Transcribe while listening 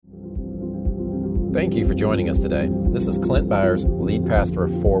Thank you for joining us today. This is Clint Byars, lead pastor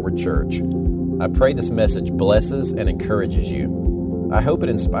of Forward Church. I pray this message blesses and encourages you. I hope it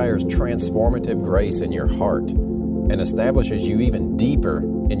inspires transformative grace in your heart and establishes you even deeper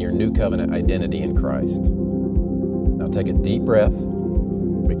in your new covenant identity in Christ. Now take a deep breath,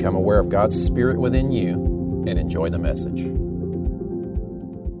 become aware of God's Spirit within you, and enjoy the message.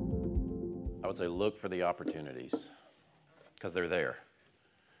 I would say look for the opportunities because they're there.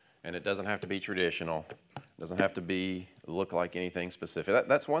 And it doesn't have to be traditional. It doesn't have to look like anything specific.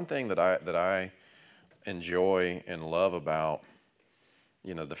 That's one thing that I enjoy and love about,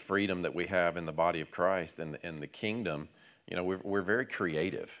 the freedom that we have in the body of Christ and the kingdom. We're very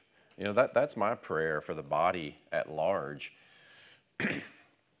creative. That's my prayer for the body at large.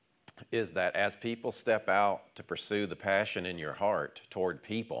 Is that as people step out to pursue the passion in your heart toward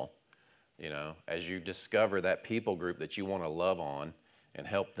people, as you discover that people group that you want to love on, and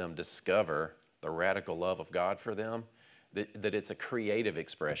help them discover the radical love of God for them, that it's a creative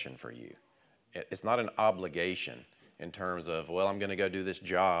expression for you. It's not an obligation in terms of, well, I'm going to go do this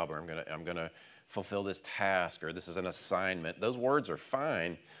job, or I'm going to fulfill this task, or this is an assignment. Those words are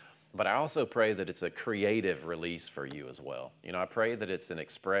fine, but I also pray that it's a creative release for you as well. I pray that it's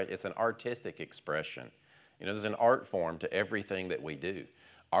an artistic expression. There's an art form to everything that we do.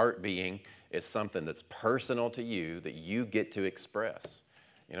 Art is something that's personal to you that you get to express.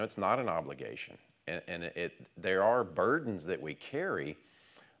 It's not an obligation. And there are burdens that we carry,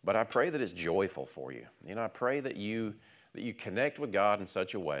 but I pray that it's joyful for you. I pray that you connect with God in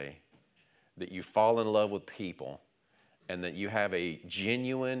such a way that you fall in love with people and that you have a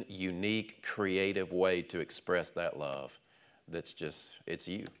genuine, unique, creative way to express that love that's just, it's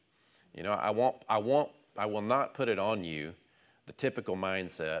you. I will not put it on you, the typical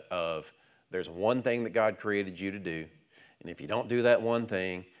mindset of there's one thing that God created you to do, and if you don't do that one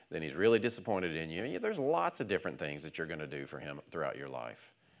thing, then He's really disappointed in you. There's lots of different things that you're going to do for Him throughout your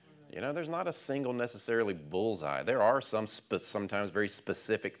life. There's not a single necessarily bullseye. There are sometimes very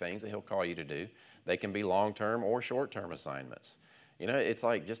specific things that He'll call you to do. They can be long-term or short-term assignments. It's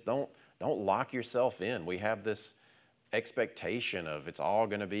like just don't lock yourself in. We have this expectation of it's all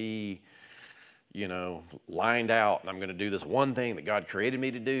going to be lined out, and I'm going to do this one thing that God created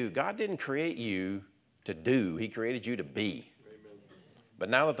me to do. God didn't create you to do. He created you to be. Amen. But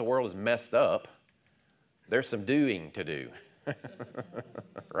now that the world is messed up, there's some doing to do,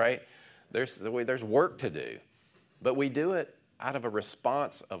 right? There's work to do, but we do it out of a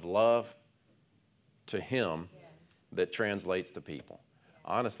response of love to Him that translates to people.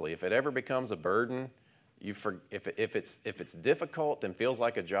 Honestly, if it ever becomes a burden, if it's difficult and feels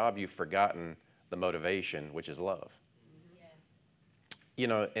like a job, you've forgotten the motivation, which is love.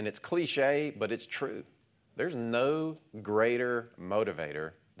 And it's cliche, but it's true. There's no greater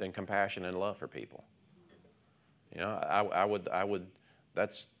motivator than compassion and love for people. I would.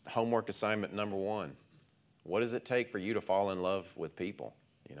 That's homework assignment number one. What does it take for you to fall in love with people?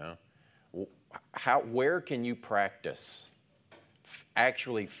 Where can you practice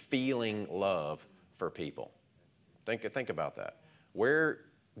actually feeling love for people? Think about that. Where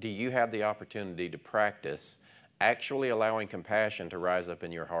do you have the opportunity to practice actually allowing compassion to rise up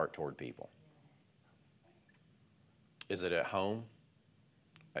in your heart toward people? Is it at home?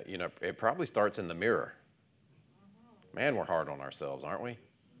 It probably starts in the mirror. Man, we're hard on ourselves, aren't we?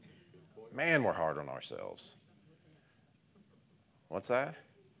 Man, we're hard on ourselves. What's that?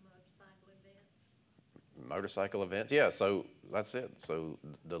 Motorcycle events. Yeah, so that's it. So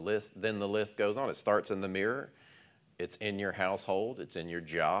the list goes on. It starts in the mirror. It's in your household. It's in your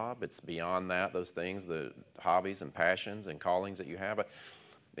job. It's beyond that, those things, the hobbies and passions and callings that you have. But,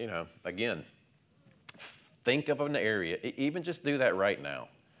 again, think of an area. Even just do that right now.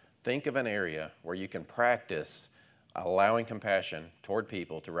 Think of an area where you can practice allowing compassion toward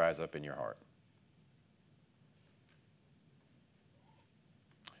people to rise up in your heart.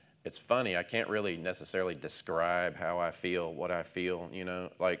 It's funny. I can't really necessarily describe how I feel, what I feel,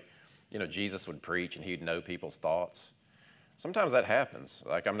 Jesus would preach and he'd know people's thoughts. Sometimes that happens.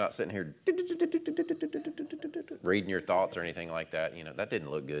 Like I'm not sitting here reading your thoughts or anything like that. That didn't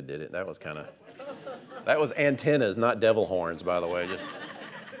look good, did it? That was antennas, not devil horns, by the way. Just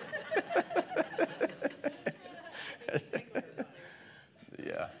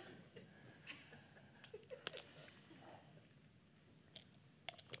yeah.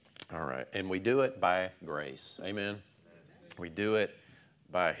 All right. And we do it by grace. Amen. We do it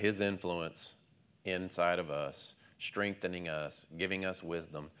by His influence inside of us, strengthening us, giving us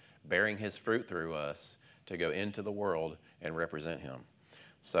wisdom, bearing His fruit through us to go into the world and represent Him.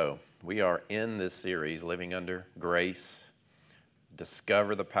 So we are in this series, Living Under Grace,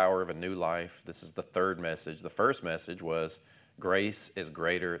 discover the power of a new life. This is the third message. The first message was grace is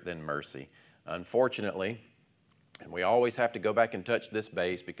greater than mercy. Unfortunately, and we always have to go back and touch this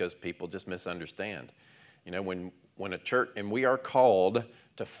base because people just misunderstand. You know, when a church, and we are called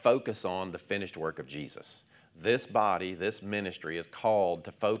to focus on the finished work of Jesus. This body, this ministry is called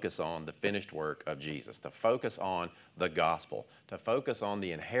to focus on the finished work of Jesus, to focus on the gospel, to focus on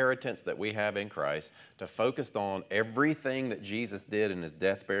the inheritance that we have in Christ, to focus on everything that Jesus did in his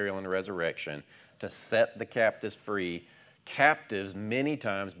death, burial, and resurrection, to set the captives free. Captives many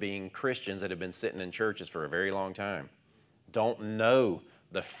times being Christians that have been sitting in churches for a very long time, don't know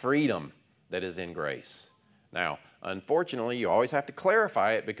the freedom that is in grace. Now, unfortunately, you always have to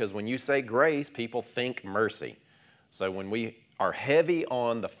clarify it because when you say grace, people think mercy. So when we are heavy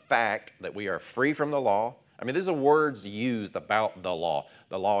on the fact that we are free from the law, I mean, these are words used about the law.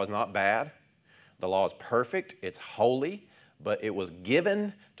 The law is not bad. The law is perfect. It's holy, but it was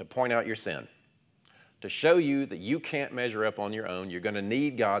given to point out your sin, to show you that you can't measure up on your own. You're going to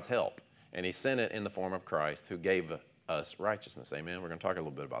need God's help. And he sent it in the form of Christ who gave us righteousness. Amen. We're going to talk a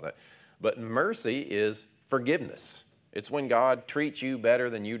little bit about that. But mercy is forgiveness. It's when God treats you better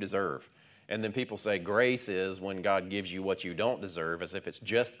than you deserve. And then people say grace is when God gives you what you don't deserve, as if it's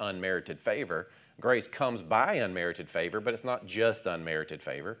just unmerited favor. Grace comes by unmerited favor, but it's not just unmerited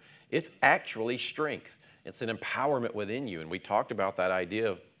favor. It's actually strength. It's an empowerment within you. And we talked about that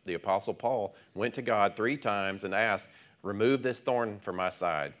idea of the Apostle Paul went to God 3 times and asked, remove this thorn from my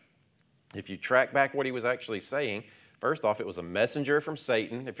side. If you track back what he was actually saying, first off, it was a messenger from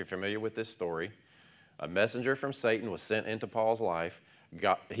Satan, if you're familiar with this story. A messenger from Satan was sent into Paul's life.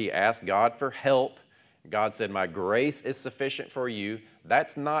 He asked God for help. God said, my grace is sufficient for you.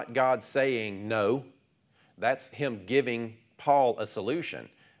 That's not God saying no. That's him giving Paul a solution.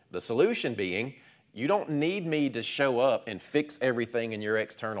 The solution being, you don't need me to show up and fix everything in your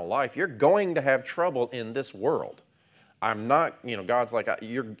external life. You're going to have trouble in this world. I'm not, God's like,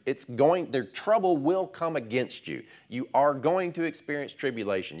 their trouble will come against you. You are going to experience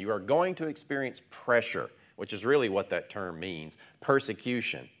tribulation. You are going to experience pressure, which is really what that term means,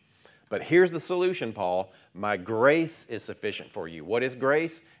 persecution. But here's the solution, Paul. My grace is sufficient for you. What is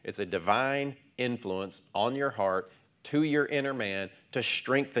grace? It's a divine influence on your heart, to your inner man, to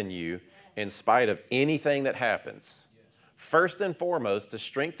strengthen you in spite of anything that happens. First and foremost, to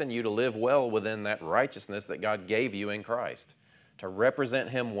strengthen you to live well within that righteousness that God gave you in Christ, to represent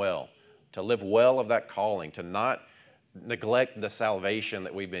him well, to live well of that calling, to not neglect the salvation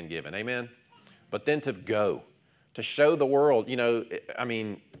that we've been given. Amen? But then to go, to show the world,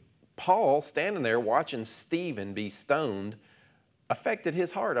 Paul standing there watching Stephen be stoned affected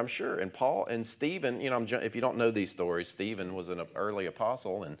his heart, I'm sure. And Paul and Stephen, if you don't know these stories, Stephen was an early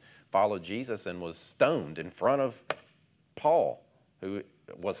apostle and followed Jesus and was stoned in front of Paul, who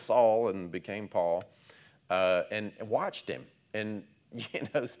was Saul and became Paul, and watched him. And,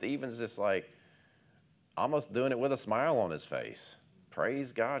 Stephen's just like almost doing it with a smile on his face.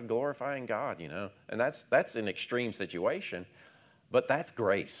 Praise God, glorifying God, And that's an extreme situation, but that's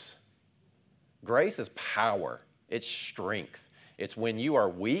grace. Grace is power. It's strength. It's when you are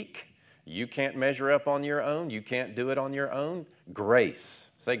weak, you can't measure up on your own, you can't do it on your own. Grace,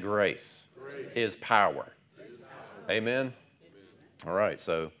 say grace, is power. Amen? All right,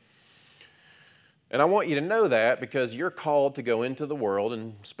 and I want you to know that because you're called to go into the world,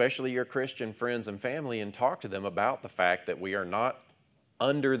 and especially your Christian friends and family, and talk to them about the fact that we are not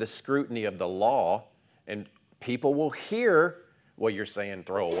under the scrutiny of the law. And people will hear, well, you're saying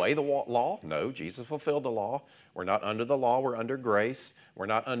throw away the law? No, Jesus fulfilled the law. We're not under the law, we're under grace. We're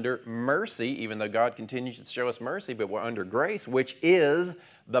not under mercy, even though God continues to show us mercy, but we're under grace, which is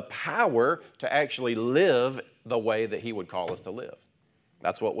the power to actually live the way that he would call us to live.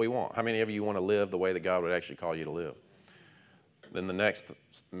 That's what we want. How many of you want to live the way that God would actually call you to live? Then the next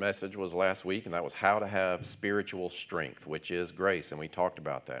message was last week, and that was how to have spiritual strength, which is grace, and we talked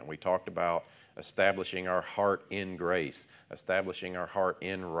about that. And we talked about establishing our heart in grace, establishing our heart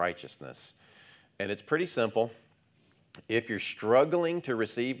in righteousness. And it's pretty simple. If you're struggling to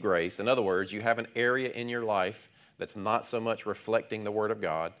receive grace, in other words, you have an area in your life that's not so much reflecting the Word of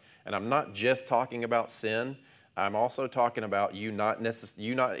God, and I'm not just talking about sin, I'm also talking about you not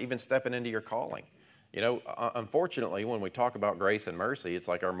even stepping into your calling. Unfortunately, when we talk about grace and mercy, it's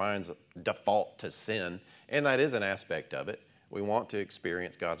like our minds default to sin, and that is an aspect of it. We want to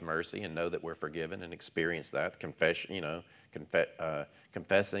experience God's mercy and know that we're forgiven and experience that, confessing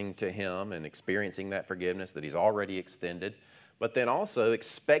to him and experiencing that forgiveness that he's already extended, but then also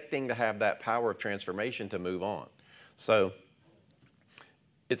expecting to have that power of transformation to move on. So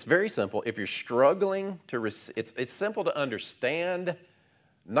It's very simple. If you're struggling to, it's simple to understand,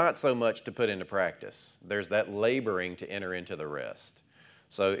 not so much to put into practice. There's that laboring to enter into the rest.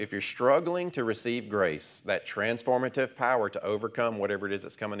 So if you're struggling to receive grace, that transformative power to overcome whatever it is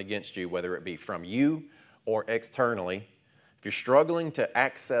that's coming against you, whether it be from you or externally, if you're struggling to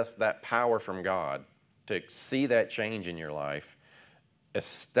access that power from God, to see that change in your life,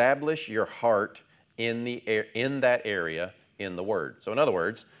 establish your heart in that area in the Word. So in other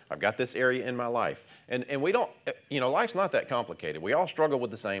words, I've got this area in my life. And we don't, life's not that complicated. We all struggle with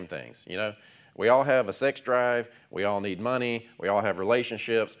the same things, We all have a sex drive. We all need money. We all have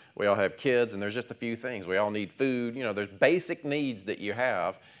relationships. We all have kids, and there's just a few things. We all need food. There's basic needs that you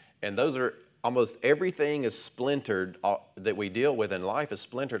have, and those are almost everything is splintered that we deal with in life is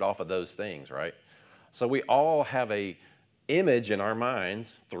splintered off of those things, right? So we all have a image in our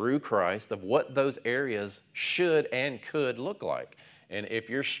minds through Christ of what those areas should and could look like. And if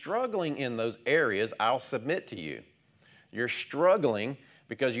you're struggling in those areas, I'll submit to you, you're struggling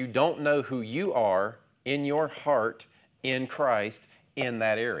because you don't know who you are in your heart in Christ in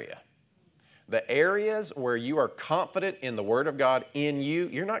that area. The areas where you are confident in the Word of God in you,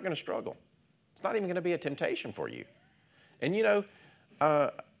 you're not going to struggle. It's not even going to be a temptation for you. And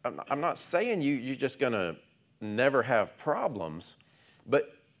I'm not saying you're just going to never have problems,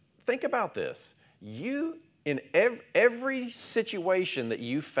 but think about this. You, in every situation that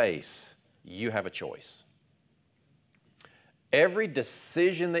you face, you have a choice. Every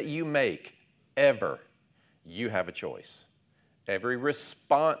decision that you make, ever, you have a choice. Every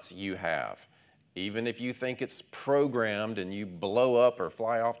response you have, even if you think it's programmed and you blow up or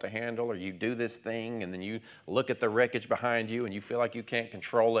fly off the handle or you do this thing and then you look at the wreckage behind you and you feel like you can't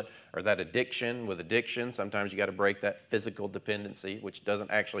control it, or that addiction, sometimes you got to break that physical dependency, which doesn't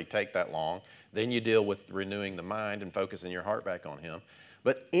actually take that long. Then you deal with renewing the mind and focusing your heart back on Him.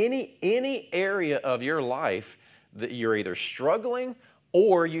 But any area of your life that you're either struggling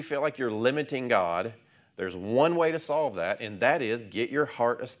or you feel like you're limiting God, there's one way to solve that, and that is get your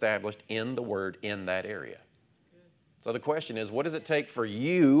heart established in the Word in that area. So the question is, what does it take for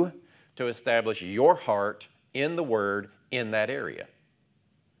you to establish your heart in the Word in that area?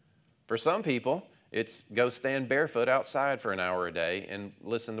 For some people, it's go stand barefoot outside for an hour a day and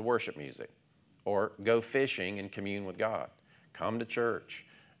listen to worship music, or go fishing and commune with God. Come to church,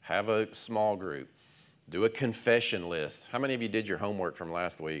 have a small group. Do a confession list. How many of you did your homework from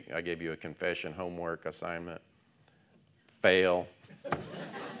last week? I gave you a confession homework assignment. Fail.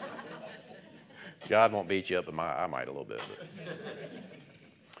 God won't beat you up, but I might a little bit.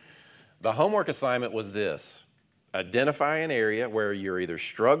 The homework assignment was this. Identify an area where you're either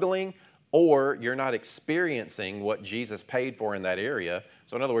struggling or you're not experiencing what Jesus paid for in that area.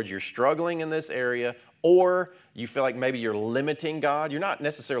 So in other words, you're struggling in this area, or you feel like maybe you're limiting God. You're not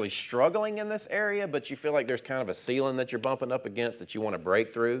necessarily struggling in this area, but you feel like there's kind of a ceiling that you're bumping up against that you want to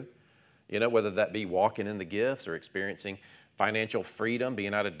break through, whether that be walking in the gifts or experiencing financial freedom,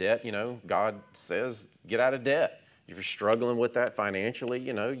 being out of debt. God says get out of debt. If you're struggling with that financially,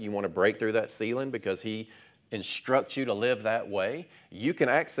 you want to break through that ceiling because He instructs you to live that way, you can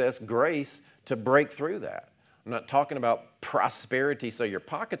access grace to break through that. I'm not talking about prosperity so your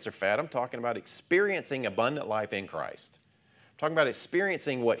pockets are fat. I'm talking about experiencing abundant life in Christ. I'm talking about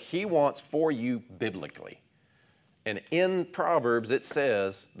experiencing what He wants for you biblically. And in Proverbs, it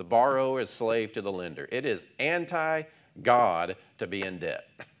says, the borrower is slave to the lender. It is anti-God to be in debt.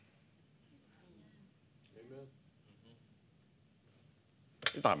 Amen.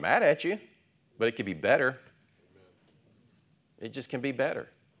 He's not mad at you, but it could be better. It just can be better.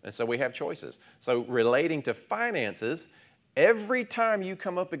 And so we have choices. So relating to finances, every time you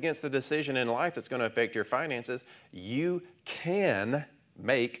come up against a decision in life that's going to affect your finances, you can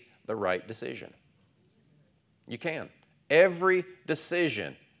make the right decision. You can. Every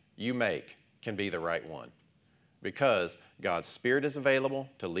decision you make can be the right one because God's Spirit is available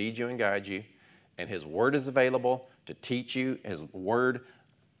to lead you and guide you, and His Word is available to teach you. His Word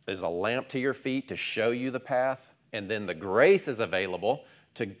is a lamp to your feet to show you the path. And then the grace is available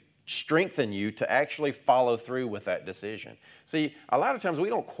to strengthen you to actually follow through with that decision. See, a lot of times we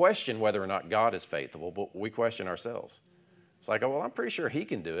don't question whether or not God is faithful, but we question ourselves. It's like, oh, well, I'm pretty sure He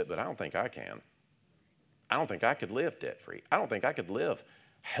can do it, but I don't think I can. I don't think I could live debt-free. I don't think I could live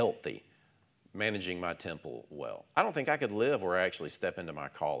healthy, managing my temple well. I don't think I could live where I actually step into my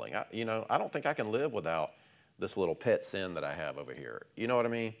calling. I don't think I can live without this little pet sin that I have over here. You know what I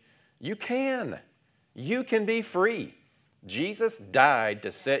mean? You can. You can be free. Jesus died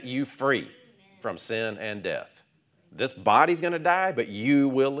to set you free from sin and death. This body's going to die, but you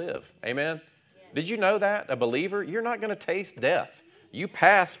will live. Amen? Did you know that? A believer, you're not going to taste death. You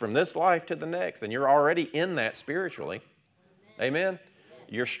pass from this life to the next, and you're already in that spiritually. Amen?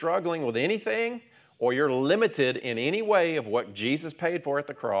 You're struggling with anything, or you're limited in any way of what Jesus paid for at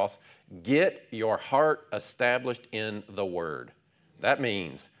the cross, get your heart established in the Word. That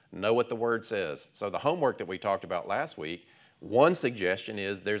means know what the Word says. So the homework that we talked about last week, one suggestion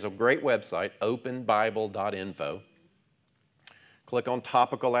is there's a great website, openbible.info. Click on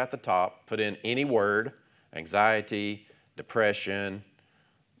topical at the top, put in any word, anxiety, depression,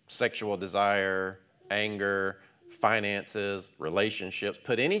 sexual desire, anger, finances, relationships.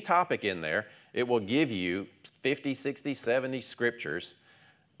 Put any topic in there. It will give you 50, 60, 70 scriptures.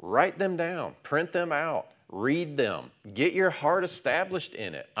 Write them down, print them out, read them. Get your heart established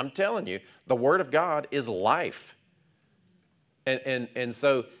in it. I'm telling you, the Word of God is life. And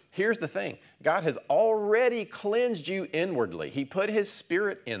so here's the thing. God has already cleansed you inwardly. He put His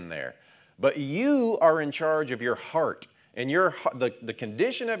Spirit in there. But you are in charge of your heart. And the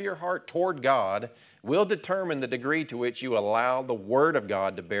condition of your heart toward God will determine the degree to which you allow the Word of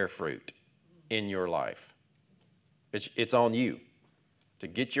God to bear fruit in your life. It's on you to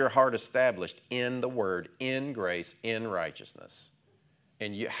get your heart established in the Word, in grace, in righteousness.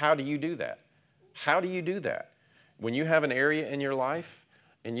 And how do you do that? How do you do that? When you have an area in your life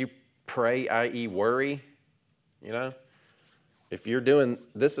and you pray, i.e. worry, you know, if you're doing,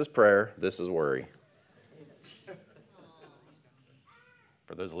 this is prayer, this is worry.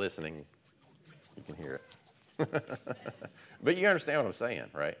 For those listening, you can hear it. But you understand what I'm saying,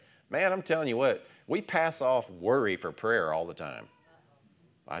 right? Man, I'm telling you what, we pass off worry for prayer all the time.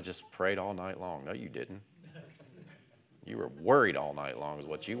 I just prayed all night long. No, you didn't. You were worried all night long is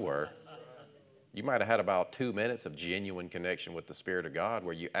what you were. You might have had about 2 minutes of genuine connection with the Spirit of God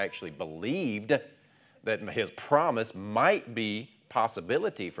where you actually believed that His promise might be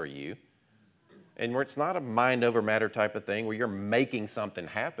possibility for you. And where it's not a mind over matter type of thing where you're making something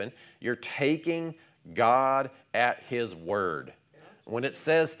happen. You're taking God at His word. When it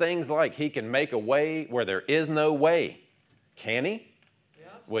says things like He can make a way where there is no way, can He?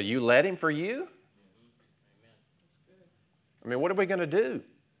 Will you let Him for you? I mean, what are we going to do?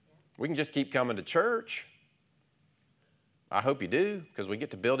 We can just keep coming to church. I hope you do, because we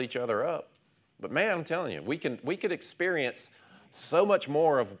get to build each other up. But man, I'm telling you, we could experience so much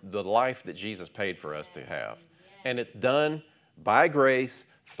more of the life that Jesus paid for us to have. And it's done by grace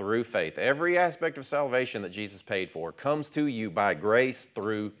through faith. Every aspect of salvation that Jesus paid for comes to you by grace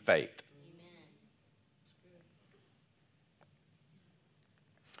through faith.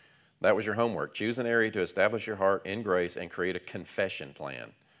 That was your homework. Choose an area to establish your heart in grace and create a confession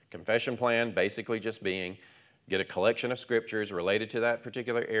plan. Confession plan basically just being get a collection of scriptures related to that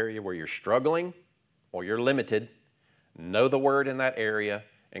particular area where you're struggling or you're limited. Know the word in that area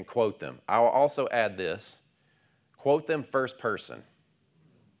and quote them. I will also add this. Quote them first person.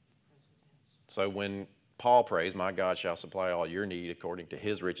 So when Paul prays, my God shall supply all your need according to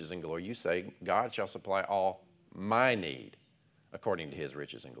His riches and glory, you say, God shall supply all my need according to His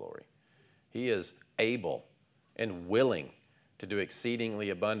riches and glory. He is able and willing to do exceedingly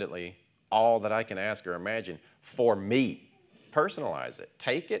abundantly all that I can ask or imagine for me. Personalize it.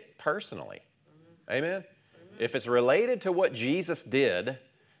 Take it personally. Amen? If it's related to what Jesus did,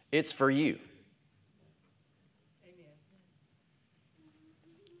 it's for you.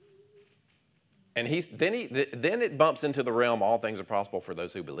 And then it bumps into the realm, all things are possible for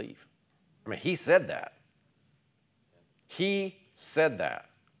those who believe. I mean, He said that. He said that.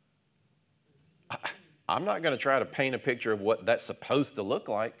 I'm not going to try to paint a picture of what that's supposed to look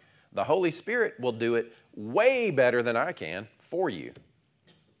like. The Holy Spirit will do it way better than I can for you.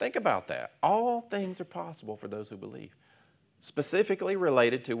 Think about that. All things are possible for those who believe. Specifically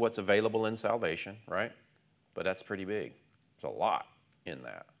related to what's available in salvation, right? But that's pretty big. There's a lot in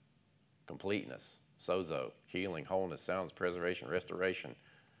that. Completeness, sozo, healing, wholeness, soundness, preservation, restoration,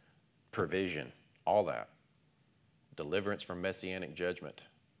 provision, all that. Deliverance from messianic judgment.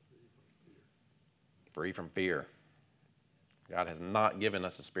 Free from fear. God has not given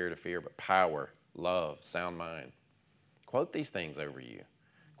us a spirit of fear, but power, love, sound mind. Quote these things over you.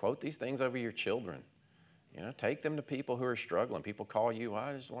 Quote these things over your children. You know, take them to people who are struggling. People call you,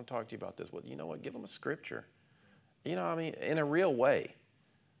 I just want to talk to you about this. Well, you know what? Give them a scripture. You know, I mean, in a real way.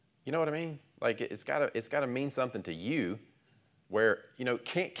 You know what I mean? Like it's got to mean something to you where, you know,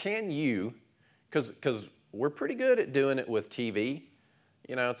 can you, because we're pretty good at doing it with TV.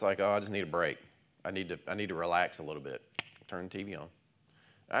 You know, it's like, oh, I just need a break. I need to relax a little bit. Turn the TV on.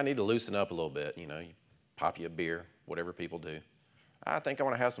 I need to loosen up a little bit. You know, you pop you a beer, whatever people do. I think I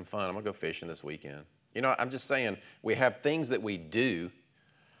want to have some fun. I'm going to go fishing this weekend. You know, I'm just saying we have things that we do,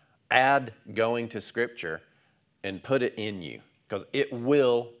 add going to Scripture, and put it in you. because it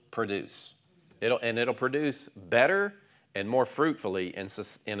will produce. It'll produce better and more fruitfully in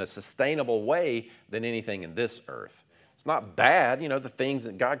a sustainable way than anything in this earth. It's not bad, you know, the things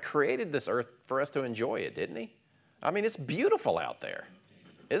that God created this earth for us to enjoy it, didn't he? I mean, it's beautiful out there,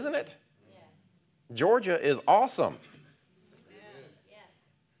 isn't it? Yeah. Georgia is awesome. Yeah.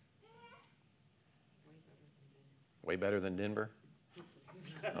 Way better than Denver?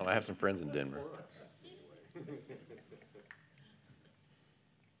 Oh, I have some friends in Denver.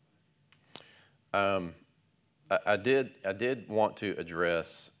 I did want to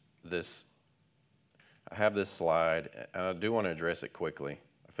address this. I have this slide, and I do want to address it quickly.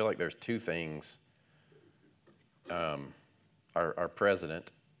 I feel like there's two things. Our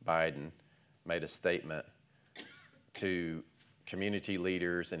president, Biden, made a statement to community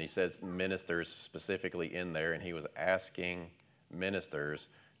leaders, and he says ministers specifically in there, and he was asking ministers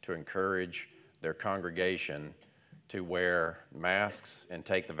to encourage their congregation to wear masks and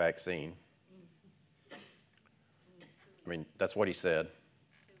take the vaccine. I mean, that's what he said.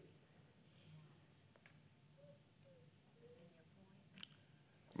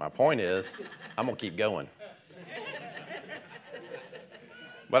 My point is, I'm going to keep going.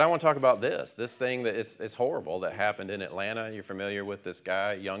 But I want to talk about this thing that is horrible that happened in Atlanta. You're familiar with this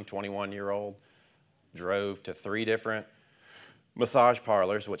guy, young 21-year-old, drove to 3 different massage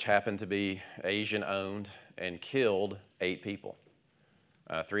parlors, which happened to be Asian-owned, and killed 8 people.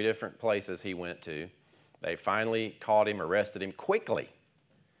 3 different places he went to. They finally caught him, arrested him quickly.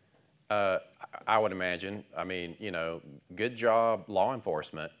 I would imagine, I mean, you know, good job, law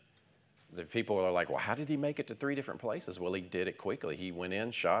enforcement. The people are like, well, how did he make it to 3 different places? Well, he did it quickly. He went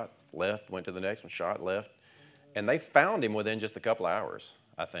in, shot, left, went to the next one, shot, left. And they found him within just a couple hours,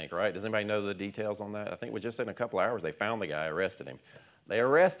 I think, right? Does anybody know the details on that? I think just in a couple hours, they found the guy, arrested him. They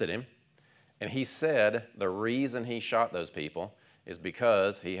arrested him, and he said the reason he shot those people is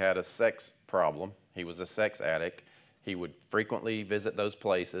because he had a sex problem. He was a sex addict. He would frequently visit those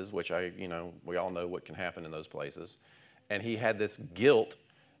places, which we all know what can happen in those places. And he had this guilt,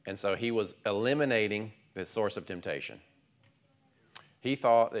 and so he was eliminating this source of temptation. He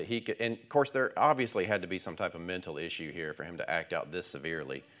thought that he could, and of course there obviously had to be some type of mental issue here for him to act out this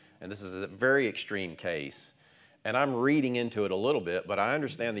severely. And this is a very extreme case. And I'm reading into it a little bit, but I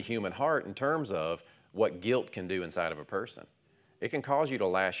understand the human heart in terms of what guilt can do inside of a person. It can cause you to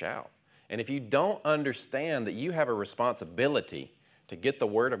lash out. And if you don't understand that you have a responsibility to get the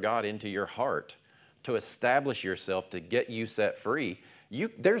Word of God into your heart, to establish yourself, to get you set free,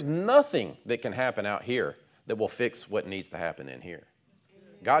 there's nothing that can happen out here that will fix what needs to happen in here.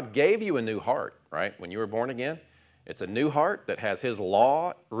 God gave you a new heart, right? When you were born again, it's a new heart that has His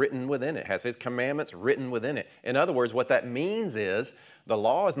law written within it, has His commandments written within it. In other words, what that means is the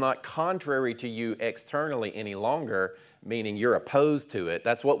law is not contrary to you externally any longer, meaning you're opposed to it.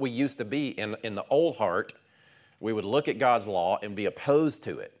 That's what we used to be in the old heart. We would look at God's law and be opposed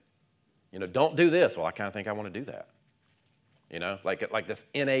to it. You know, don't do this. Well, I kind of think I want to do that. You know, like this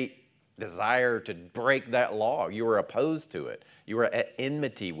innate desire to break that law. You were opposed to it. You were at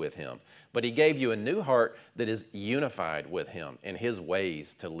enmity with Him. But He gave you a new heart that is unified with Him in His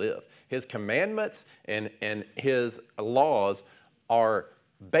ways to live. His commandments and His laws are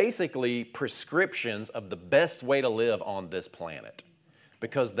basically prescriptions of the best way to live on this planet,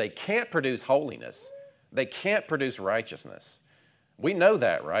 because they can't produce holiness. They can't produce righteousness. We know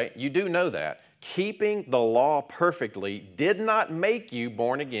that, right? You do know that. Keeping the law perfectly did not make you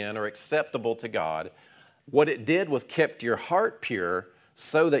born again or acceptable to God. What it did was kept your heart pure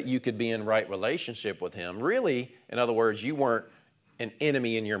so that you could be in right relationship with Him. Really, in other words, you weren't an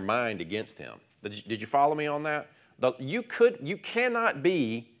enemy in your mind against Him. Did you follow me on that? You cannot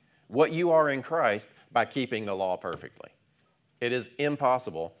be what you are in Christ by keeping the law perfectly. It is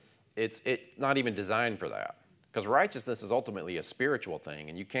impossible. It's not even designed for that. Because righteousness is ultimately a spiritual thing,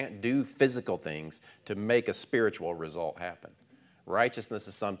 and you can't do physical things to make a spiritual result happen. Righteousness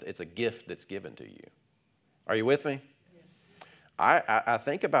is it's a gift that's given to you. Are you with me? Yeah. I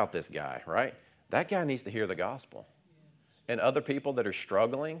think about this guy, right? That guy needs to hear the gospel. And other people that are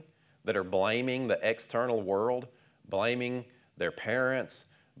struggling, that are blaming the external world, blaming their parents,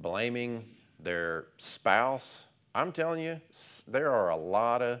 blaming their spouse. I'm telling you, there are a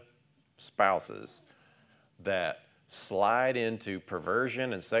lot of spouses that slide into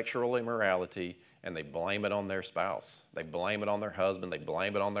perversion and sexual immorality, and they blame it on their spouse. They blame it on their husband. They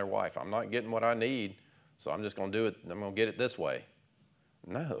blame it on their wife. I'm not getting what I need, so I'm just going to do it. I'm going to get it this way.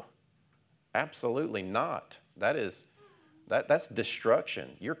 No, absolutely not. That's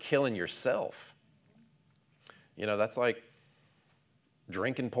destruction. You're killing yourself. You know, that's like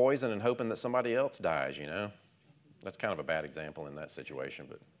drinking poison and hoping that somebody else dies, you know. That's kind of a bad example in that situation,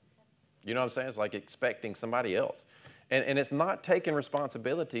 but you know what I'm saying? It's like expecting somebody else. And it's not taking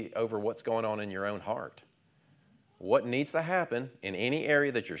responsibility over what's going on in your own heart. What needs to happen in any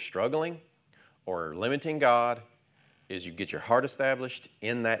area that you're struggling or limiting God is you get your heart established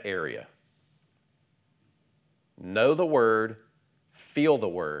in that area. Know the Word, feel the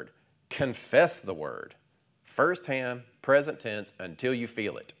Word, confess the Word, firsthand, present tense, until you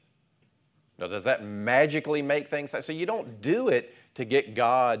feel it. Now, does that magically make things happen? So you don't do it to get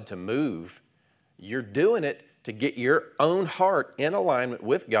God to move. You're doing it to get your own heart in alignment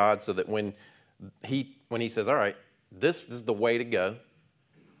with God so that when He says, all right, this is the way to go,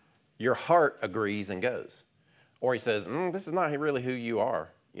 your heart agrees and goes. Or He says, this is not really who you are.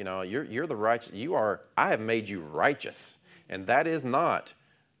 You know, you're the righteous. I have made you righteous. And that is not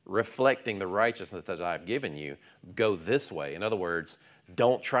reflecting the righteousness that I've given you. Go this way. In other words,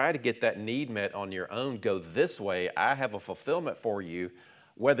 don't try to get that need met on your own. Go this way. I have a fulfillment for you.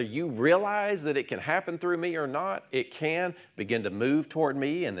 Whether you realize that it can happen through me or not, it can begin to move toward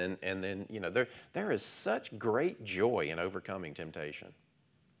me. And then you know, there is such great joy in overcoming temptation.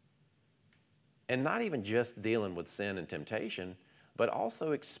 And not even just dealing with sin and temptation, but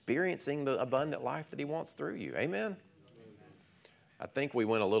also experiencing the abundant life that He wants through you. Amen? I think we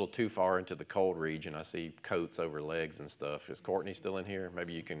went a little too far into the cold region. I see coats over legs and stuff. Is Courtney still in here?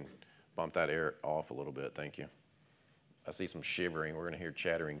 Maybe you can bump that air off a little bit. Thank you. I see some shivering. We're going to hear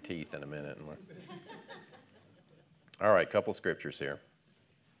chattering teeth in a minute. All right, couple scriptures here.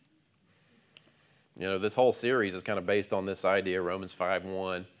 You know, this whole series is kind of based on this idea, Romans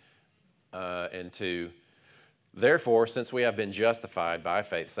 5:1 and 2. Therefore, since we have been justified by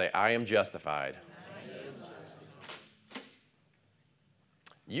faith, say, I am justified.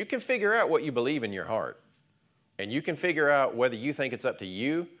 You can figure out what you believe in your heart. And you can figure out whether you think it's up to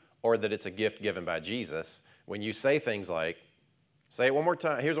you or that it's a gift given by Jesus when you say things like, say it one more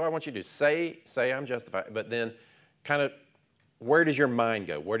time. Here's what I want you to do. Say I'm justified. But then kind of, where does your mind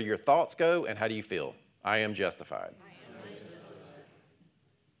go? Where do your thoughts go? And how do you feel? I am justified.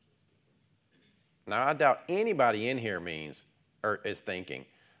 Now, I doubt anybody in here means or is thinking,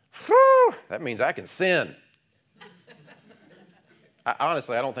 whew, that means I can sin.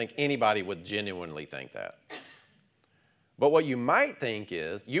 Honestly, I don't think anybody would genuinely think that. But what you might think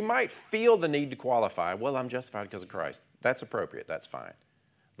is, you might feel the need to qualify, well, I'm justified because of Christ. That's appropriate. That's fine.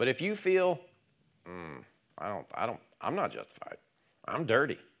 But if you feel, I'm not justified. I'm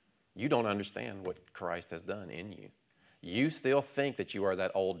dirty. You don't understand what Christ has done in you. You still think that you are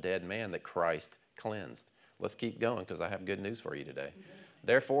that old dead man that Christ cleansed. Let's keep going because I have good news for you today.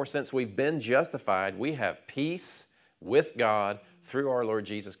 Therefore, since we've been justified, we have peace with God through our Lord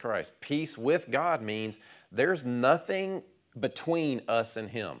Jesus Christ. Peace with God means there's nothing between us and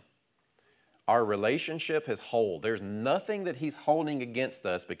Him. Our relationship is whole. There's nothing that He's holding against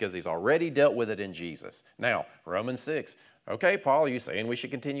us because He's already dealt with it in Jesus. Now, Romans 6. Okay, Paul, are you saying we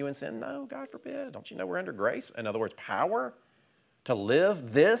should continue in sin? No, God forbid. Don't you know we're under grace? In other words, power to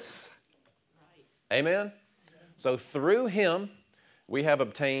live this. Right. Amen? So through Him, we have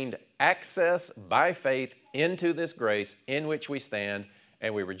obtained access by faith into this grace in which we stand,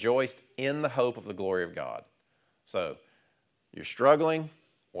 and we rejoice in the hope of the glory of God. So you're struggling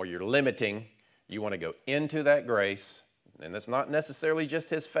or you're limiting, you want to go into that grace, and it's not necessarily just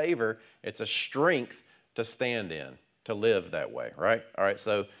His favor, it's a strength to stand in, to live that way, right? All right,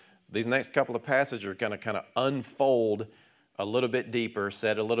 so these next couple of passages are going to kind of unfold a little bit deeper,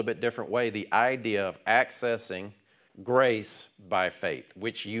 said a little bit different way, the idea of accessing grace by faith,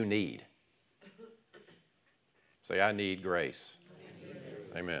 which you need. Say, I need grace.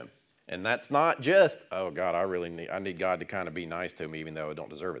 Amen. And that's not just, oh God, I need God to kind of be nice to me even though I don't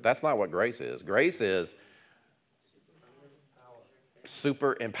deserve it. That's not what grace is. Grace is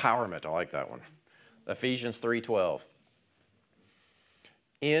super empowerment. I like that one. Ephesians 3:12.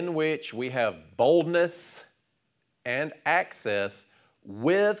 In which we have boldness and access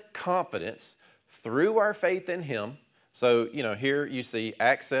with confidence through our faith in Him. So, you know, here you see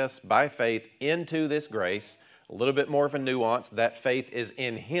access by faith into this grace. A little bit more of a nuance. That faith is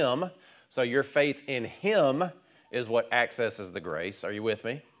in Him. So your faith in Him is what accesses the grace. Are you with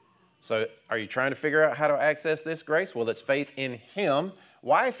me? So are you trying to figure out how to access this grace? Well, it's faith in Him.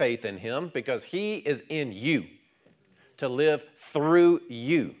 Why faith in Him? Because He is in you to live through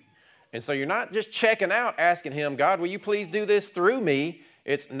you. And so you're not just checking out asking Him, God, will you please do this through me?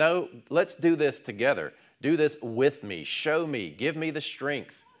 It's no, let's do this together. Do this with me. Show me. Give me the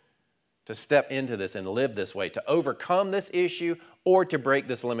strength to step into this and live this way, to overcome this issue or to break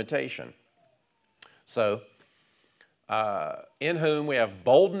this limitation. So, in whom we have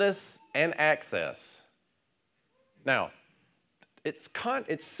boldness and access. Now,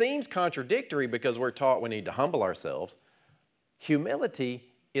 it seems contradictory because we're taught we need to humble ourselves. Humility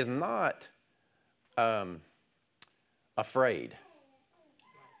is not afraid.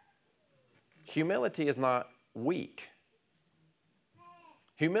 Humility is not weak.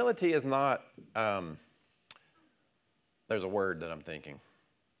 Humility is not, there's a word that I'm thinking,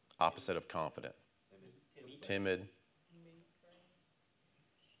 opposite of confident. Timid.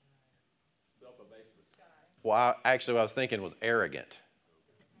 Well, actually what I was thinking was arrogant.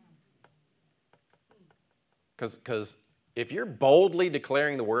 Because if you're boldly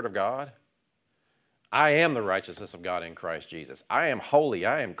declaring the Word of God, I am the righteousness of God in Christ Jesus. I am holy.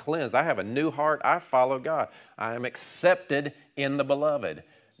 I am cleansed. I have a new heart. I follow God. I am accepted in the beloved.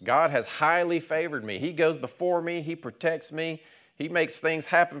 God has highly favored me. He goes before me. He protects me. He makes things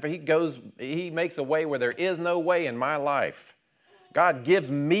happen. He makes a way where there is no way in my life. God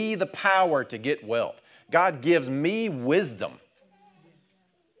gives me the power to get wealth. God gives me wisdom.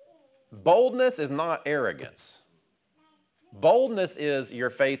 Boldness is not arrogance. Boldness is your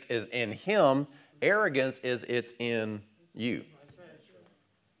faith is in Him. Arrogance is it's in you.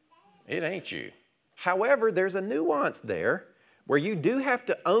 It ain't you. However, there's a nuance there where you do have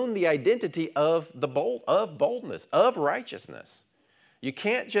to own the identity of boldness, of righteousness. You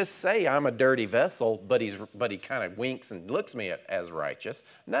can't just say I'm a dirty vessel, but he kind of winks and looks at me as righteous.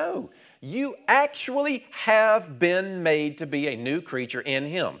 No, you actually have been made to be a new creature in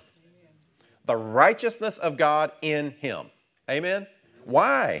Him. The righteousness of God in Him. Amen?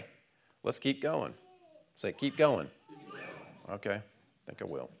 Why? Let's keep going. Say, keep going. Okay, I think I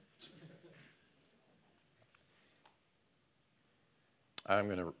will. I'm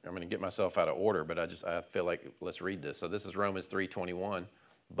gonna get myself out of order, but I feel like let's read this. So this is Romans 3:21.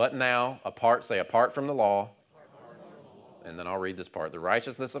 But now, apart from the law, and then I'll read this part. The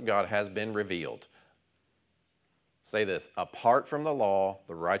righteousness of God has been revealed. Say this, apart from the law,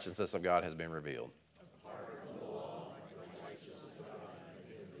 the righteousness of God has been revealed.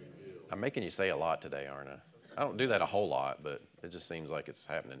 I'm making you say a lot today, aren't I? I don't do that a whole lot, but it just seems like it's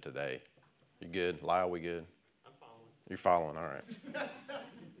happening today. You good? Lyle, we good? I'm following. You're following, all right.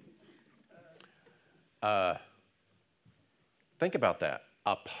 Think about that.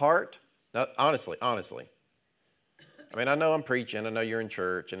 Now, honestly. I mean, I know I'm preaching. I know you're in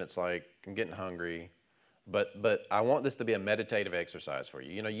church, and it's like I'm getting hungry. But I want this to be a meditative exercise for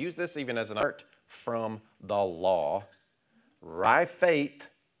you. You know, use this even as an art from the law. By faith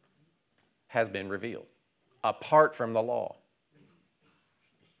has been revealed. Apart from the law.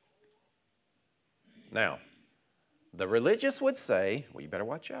 Now, the religious would say, well, you better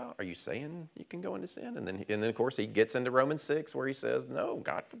watch out. Are you saying you can go into sin? And then of course, he gets into Romans 6 where he says, no,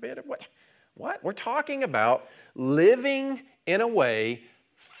 God forbid it. What? We're talking about living in a way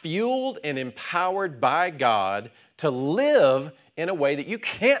fueled and empowered by God to live in a way that you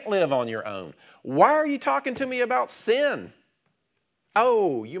can't live on your own. Why are you talking to me about sin?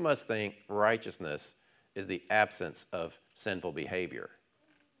 Oh, you must think righteousness is the absence of sinful behavior.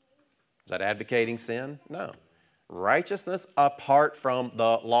 Is that advocating sin? No. Righteousness apart from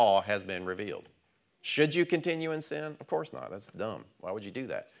the law has been revealed. Should you continue in sin? Of course not. That's dumb. Why would you do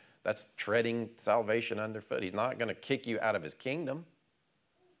that? That's treading salvation underfoot. He's not going to kick you out of His kingdom,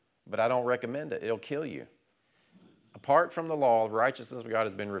 but I don't recommend it. It'll kill you. Apart from the law, the righteousness of God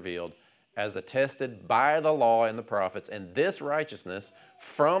has been revealed as attested by the law and the prophets, and this righteousness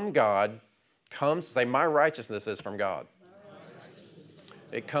from God comes, say, my righteousness is from God.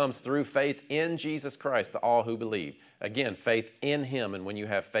 It comes through faith in Jesus Christ to all who believe. Again, faith in Him, and when you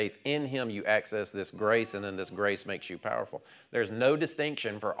have faith in Him, you access this grace, and then this grace makes you powerful. There's no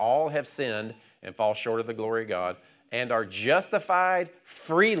distinction, for all have sinned and fall short of the glory of God, and are justified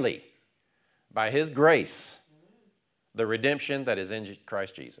freely by His grace, the redemption that is in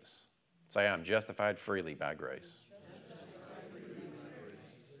Christ Jesus. Say, I'm justified freely by grace.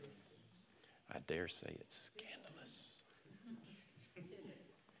 I dare say it's scandalous.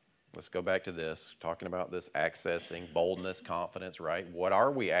 Let's go back to this, talking about this accessing, boldness, confidence, right? What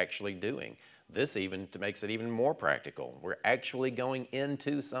are we actually doing? This even makes it even more practical. We're actually going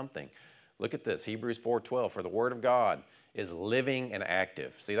into something. Look at this, Hebrews 4:12, for the Word of God is living and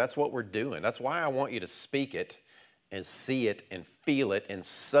active. See, that's what we're doing. That's why I want you to speak it and see it and feel it and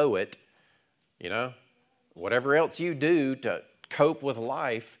sow it. You know, whatever else you do to cope with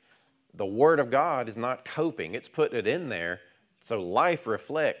life, the Word of God is not coping. It's putting it in there so life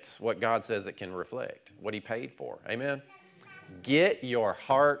reflects what God says it can reflect, what He paid for. Amen? Get your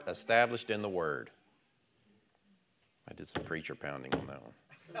heart established in the Word. I did some preacher pounding on that one.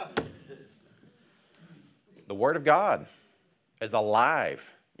 The Word of God is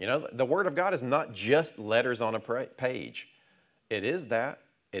alive. You know, the Word of God is not just letters on a page. It is that.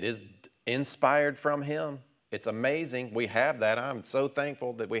 It is inspired from Him. It's amazing. We have that. I'm so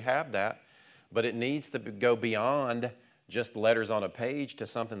thankful that we have that. But it needs to go beyond just letters on a page to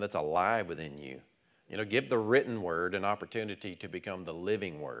something that's alive within you. You know, give the written Word an opportunity to become the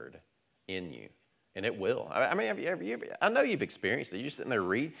living Word in you. And it will. I mean, I know you've experienced it. You're sitting there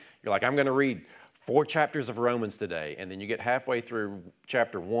read. You're like, I'm going to read 4 chapters of Romans today. And then you get halfway through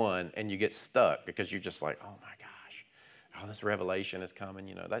chapter 1 and you get stuck because you're just like, oh my gosh, oh, this revelation is coming.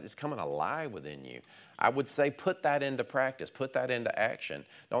 You know, that is coming alive within you. I would say put that into practice. Put that into action.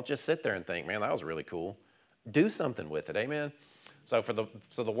 Don't just sit there and think, man, that was really cool. Do something with it. Amen. So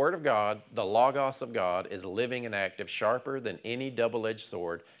the Word of God, the Logos of God, is living and active, sharper than any double-edged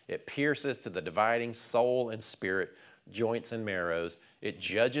sword. It pierces to the dividing soul and spirit, joints and marrows. It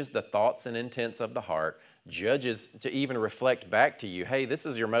judges the thoughts and intents of the heart, judges to even reflect back to you, hey, this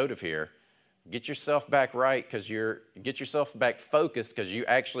is your motive here. Get yourself back right get yourself back focused because you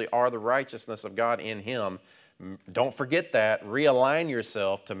actually are the righteousness of God in Him. Don't forget that. Realign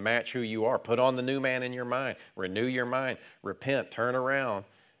yourself to match who you are. Put on the new man in your mind. Renew your mind. Repent. Turn around.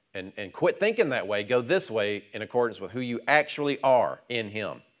 And quit thinking that way. Go this way in accordance with who you actually are in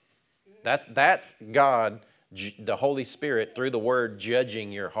Him. That's God, the Holy Spirit, through the Word,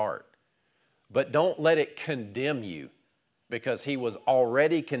 judging your heart. But don't let it condemn you because He was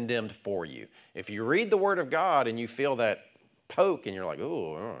already condemned for you. If you read the Word of God and you feel that poke and you're like,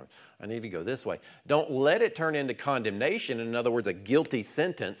 oh, I need to go this way. Don't let it turn into condemnation. In other words, a guilty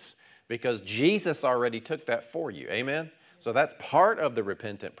sentence because Jesus already took that for you. Amen? So that's part of the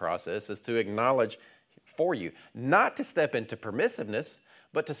repentant process is to acknowledge for you. Not to step into permissiveness,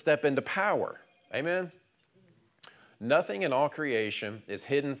 but to step into power. Amen? Nothing in all creation is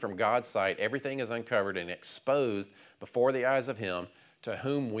hidden from God's sight. Everything is uncovered and exposed before the eyes of Him to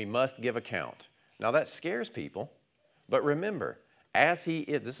whom we must give account. Now that scares people. But remember, as He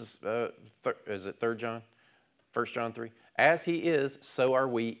is, this is it 3 John? 1 John 3? As He is, so are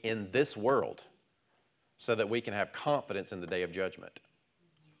we in this world, so that we can have confidence in the day of judgment.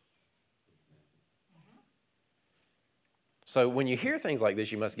 So when you hear things like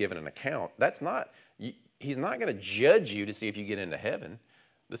this, you must give it an account. He's not going to judge you to see if you get into heaven.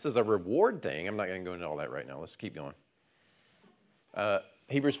 This is a reward thing. I'm not going to go into all that right now. Let's keep going.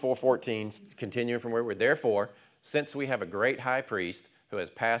 Hebrews 4:14, continuing from where we're. Therefore, since we have a great high priest who has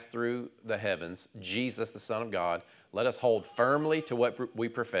passed through the heavens, Jesus, the Son of God, let us hold firmly to what we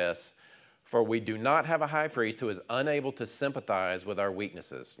profess, for we do not have a high priest who is unable to sympathize with our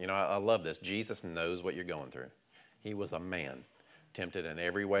weaknesses. You know, I love this. Jesus knows what you're going through. He was a man, tempted in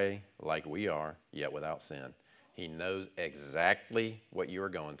every way like we are, yet without sin. He knows exactly what you are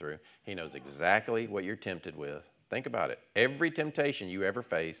going through. He knows exactly what you're tempted with. Think about it. Every temptation you ever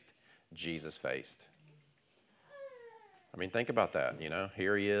faced, Jesus faced. I mean, think about that, you know.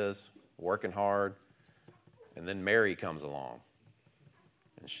 Here He is, working hard, and then Mary comes along.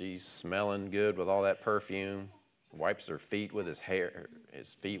 And she's smelling good with all that perfume, wipes her feet with his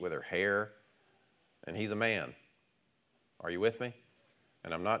feet with her hair, and He's a man. Are you with me?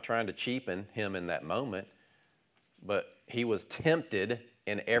 And I'm not trying to cheapen Him in that moment, but He was tempted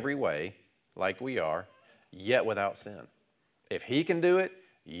in every way, like we are, yet without sin. If He can do it,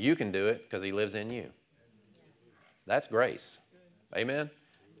 you can do it because He lives in you. That's grace. Amen?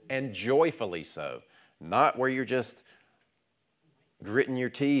 And joyfully so. Not where you're just gritting your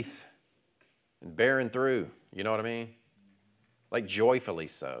teeth and bearing through. You know what I mean? Like joyfully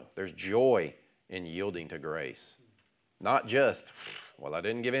so. There's joy in yielding to grace. Not just, well, I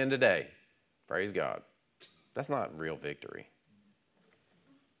didn't give in today. Praise God. That's not real victory.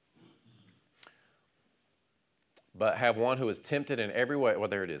 But have one who is tempted in every way. Well,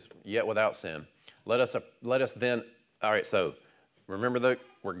 there it is. Yet without sin. Let us then, all right, so remember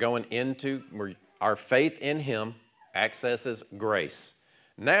we're going into, our faith in Him accesses grace.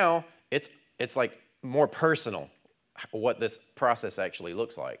 Now, it's like more personal what this process actually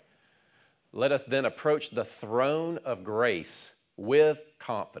looks like. Let us then approach the throne of grace with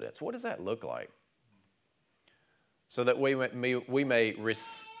confidence. What does that look like? So that we may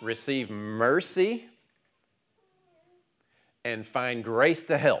receive mercy and find grace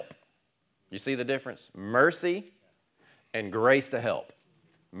to help. You see the difference? Mercy and grace to help.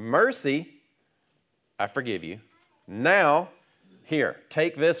 Mercy, I forgive you. Now, here,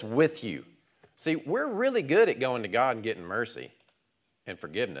 take this with you. See, we're really good at going to God and getting mercy and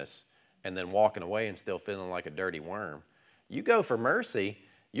forgiveness and then walking away and still feeling like a dirty worm. You go for mercy,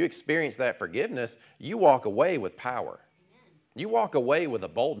 you experience that forgiveness, you walk away with power. You walk away with a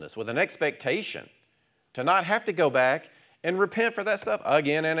boldness, with an expectation to not have to go back and repent for that stuff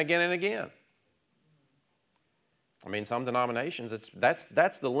again and again and again. I mean, some denominations,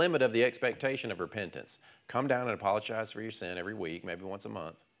 that's the limit of the expectation of repentance. Come down and apologize for your sin every week, maybe once a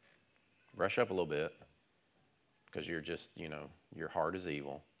month. Brush up a little bit because you're just, your heart is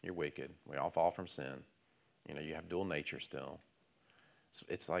evil. You're wicked. We all fall from sin. You have dual nature still.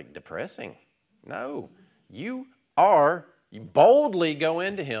 It's like depressing. No, you boldly go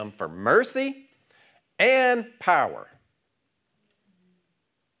into him for mercy and power.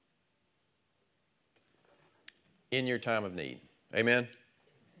 In your time of need. Amen?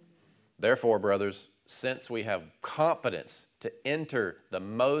 Therefore, brothers, since we have confidence to enter the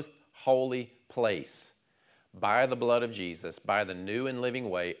most holy place by the blood of Jesus, by the new and living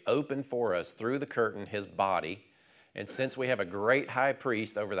way open for us through the curtain, his body, and since we have a great high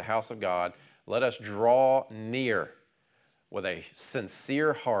priest over the house of God, let us draw near with a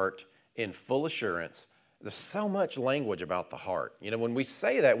sincere heart in full assurance. There's so much language about the heart. When we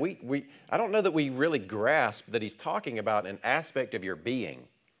say that, I don't know that we really grasp that he's talking about an aspect of your being.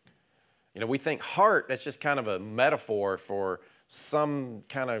 We think heart, that's just kind of a metaphor for some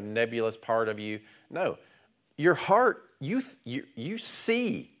kind of nebulous part of you. No, your heart, you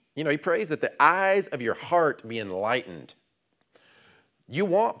see. He prays that the eyes of your heart be enlightened. You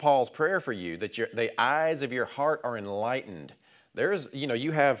want Paul's prayer for you, that the eyes of your heart are enlightened.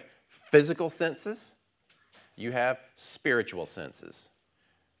 You have physical senses. You have spiritual senses.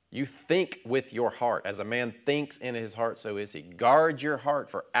 You think with your heart. As a man thinks in his heart, so is he. Guard your heart,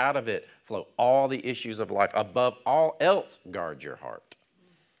 for out of it flow all the issues of life. Above all else, guard your heart.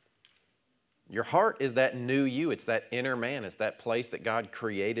 Your heart is that new you. It's that inner man. It's that place that God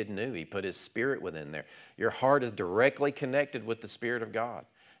created new. He put his spirit within there. Your heart is directly connected with the Spirit of God.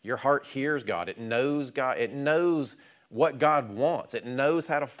 Your heart hears God. It knows God. It knows what God wants. It knows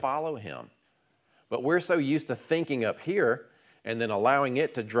how to follow him. But we're so used to thinking up here and then allowing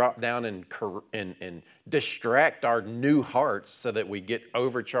it to drop down and distract our new hearts so that we get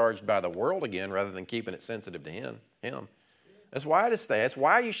overcharged by the world again rather than keeping it sensitive to him. That's why That's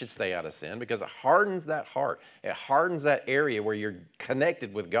why you should stay out of sin, because it hardens that heart. It hardens that area where you're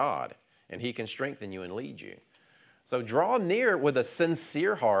connected with God, and he can strengthen you and lead you. So draw near with a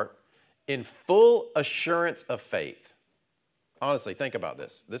sincere heart in full assurance of faith. Honestly, think about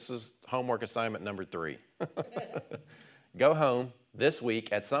this. This is homework assignment number 3. Go home this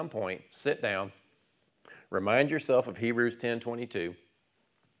week at some point, sit down, remind yourself of Hebrews 10:22.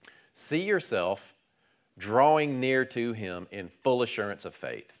 See yourself drawing near to him in full assurance of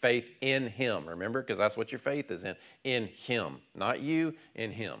faith. Faith in him, remember? Because that's what your faith is in. In him. Not you,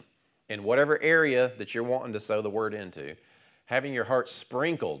 in him. In whatever area that you're wanting to sow the word into, having your heart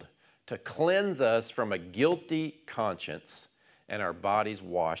sprinkled to cleanse us from a guilty conscience and our bodies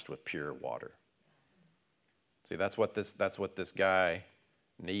washed with pure water. See, that's what this guy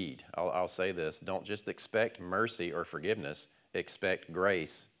need. I'll say this. Don't just expect mercy or forgiveness. Expect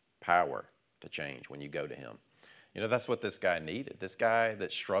grace, power to change when you go to him. That's what this guy needed. This guy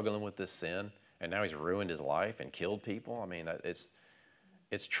that's struggling with this sin, and now he's ruined his life and killed people. I mean,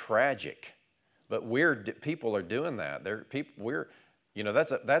 it's tragic. But people are doing that.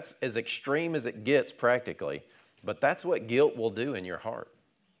 That's as extreme as it gets practically. But that's what guilt will do in your heart.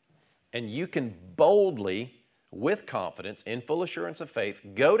 And you can boldly, with confidence, in full assurance of faith,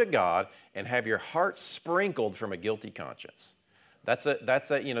 go to God and have your heart sprinkled from a guilty conscience. This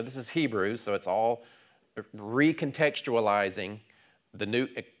is Hebrews, so it's all recontextualizing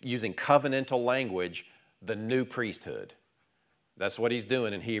using covenantal language, the new priesthood. That's what he's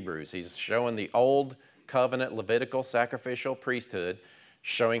doing in Hebrews. He's showing the old covenant Levitical sacrificial priesthood,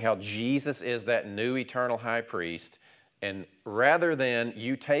 showing how Jesus is that new eternal high priest. And rather than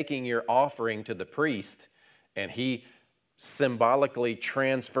you taking your offering to the priest and he symbolically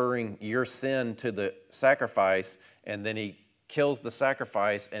transferring your sin to the sacrifice, and then he kills the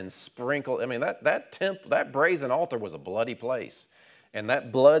sacrifice and sprinkle. I mean, that brazen altar was a bloody place. And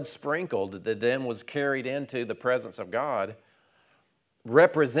that blood sprinkled that then was carried into the presence of God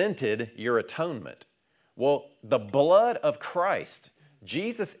represented your atonement. Well, the blood of Christ,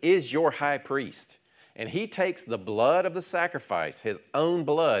 Jesus is your high priest. And he takes the blood of the sacrifice, his own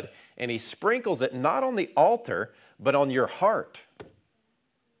blood, and he sprinkles it not on the altar, but on your heart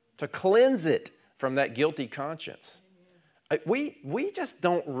to cleanse it from that guilty conscience. We just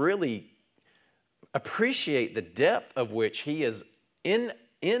don't really appreciate the depth of which he is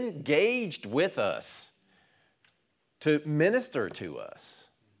engaged with us to minister to us.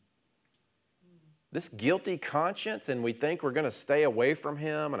 This guilty conscience, and we think we're going to stay away from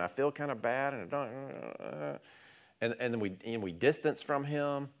him, and I feel kind of bad, and then we distance from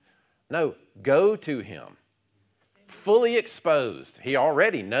him. No, go to him. fully exposed. He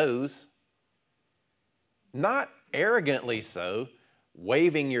already knows. Not arrogantly so,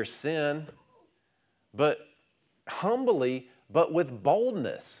 waving your sin, but humbly, but with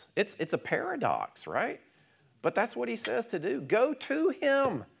boldness. It's a paradox, right? But that's what he says to do. Go to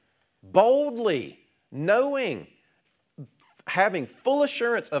him boldly, knowing, having full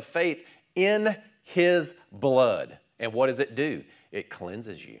assurance of faith in his blood. And what does it do? It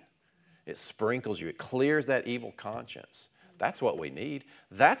cleanses you. It sprinkles you. It clears that evil conscience. That's what we need.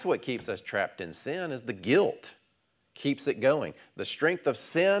 That's what keeps us trapped in sin, is the guilt. Keeps it going. The strength of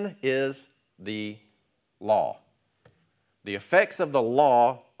sin is the law. The effects of the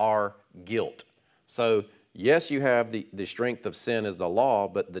law are guilt. So, yes, you have the strength of sin is the law,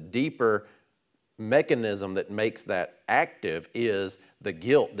 but the deeper mechanism that makes that active is the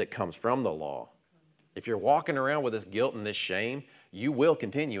guilt that comes from the law. If you're walking around with this guilt and this shame, you will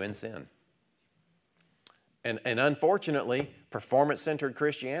continue in sin. And unfortunately, performance-centered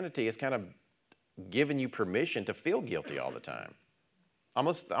Christianity is kind of giving you permission to feel guilty all the time.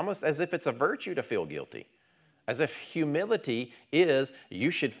 Almost as if it's a virtue to feel guilty. As if humility is, you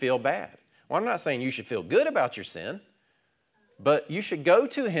should feel bad. Well, I'm not saying you should feel good about your sin, but you should go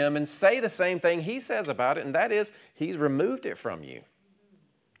to him and say the same thing he says about it, and that is, he's removed it from you.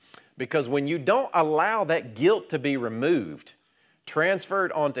 Because when you don't allow that guilt to be removed,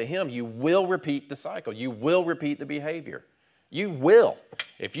 transferred onto him, you will repeat the cycle. You will repeat the behavior. You will.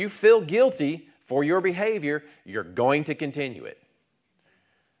 If you feel guilty for your behavior, you're going to continue it.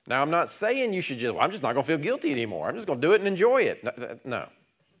 Now, I'm not saying you should just, well, I'm just not going to feel guilty anymore. I'm just going to do it and enjoy it. No.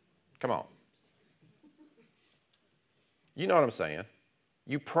 Come on. You know what I'm saying.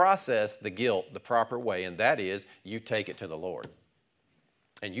 You process the guilt the proper way, and that is you take it to the Lord.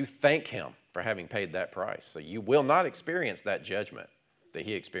 And you thank him for having paid that price. So you will not experience that judgment that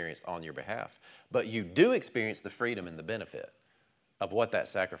he experienced on your behalf. But you do experience the freedom and the benefit of what that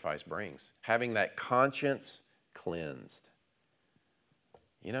sacrifice brings. Having that conscience cleansed.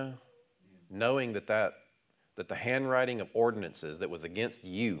 You know, knowing that the handwriting of ordinances that was against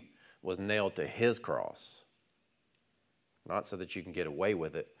you was nailed to his cross. Not so that you can get away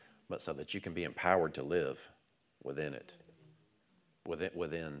with it, but so that you can be empowered to live within it.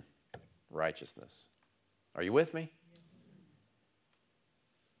 Within righteousness. Are you with me?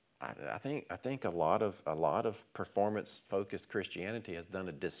 I think a lot of performance-focused Christianity has done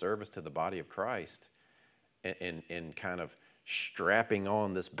a disservice to the body of Christ in kind of strapping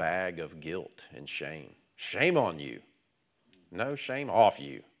on this bag of guilt and shame. Shame on you. No, shame off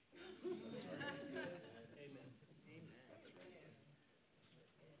you.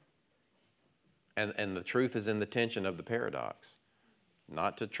 And the truth is in the tension of the paradox.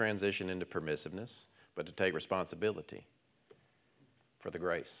 Not to transition into permissiveness, but to take responsibility for the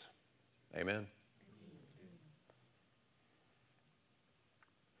grace. Amen.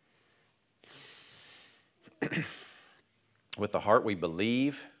 With the heart we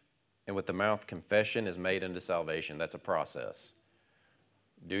believe, and with the mouth confession is made unto salvation. That's a process.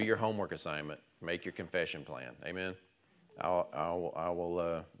 Do your homework assignment. Make your confession plan. Amen.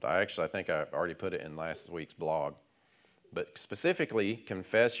 I think I already put it in last week's blog. But specifically,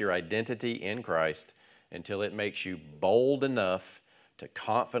 confess your identity in Christ until it makes you bold enough to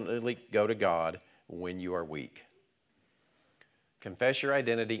confidently go to God when you are weak. Confess your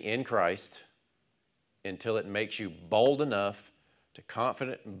identity in Christ until it makes you bold enough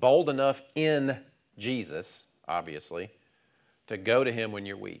in Jesus, obviously, to go to him when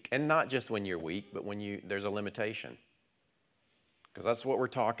you're weak. And not just when you're weak, but when there's a limitation. Because that's what we're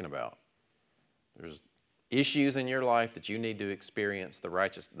talking about. There's issues in your life that you need to experience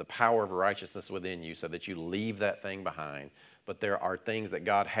the power of righteousness within you so that you leave that thing behind. But there are things that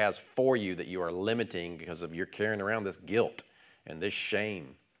God has for you that you are limiting because of you're carrying around this guilt and this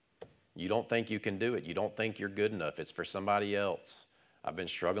shame. You don't think you can do it. You don't think you're good enough. It's for somebody else. I've been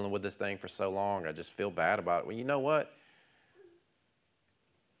struggling with this thing for so long. I just feel bad about it. Well, you know what?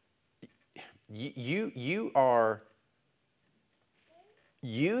 You are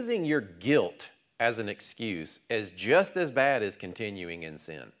using your guilt as an excuse is just as bad as continuing in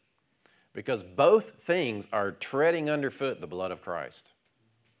sin. Because both things are treading underfoot the blood of Christ.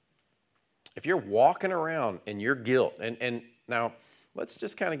 If you're walking around in your guilt, and now let's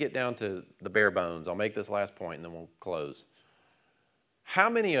just kind of get down to the bare bones. I'll make this last point and then we'll close. How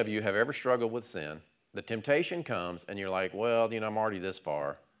many of you have ever struggled with sin? The temptation comes and you're like, well, I'm already this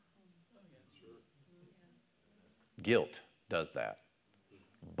far. Guilt does that.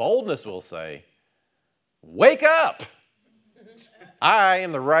 Boldness will say, wake up! I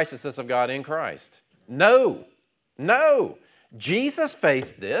am the righteousness of God in Christ. No. Jesus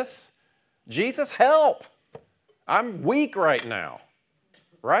faced this. Jesus, help! I'm weak right now,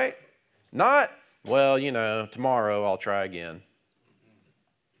 right? Not, well, tomorrow I'll try again.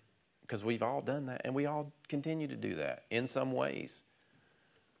 Because we've all done that, and we all continue to do that in some ways.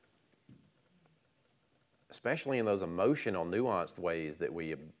 Especially in those emotional, nuanced ways that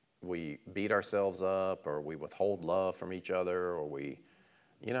we beat ourselves up, or we withhold love from each other, or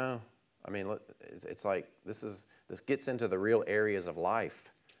it's like this gets into the real areas of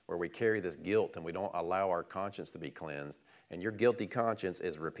life where we carry this guilt and we don't allow our conscience to be cleansed. And your guilty conscience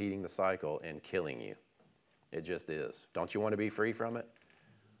is repeating the cycle and killing you. It just is. Don't you want to be free from it?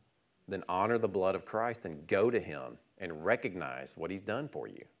 Then honor the blood of Christ and go to him and recognize what he's done for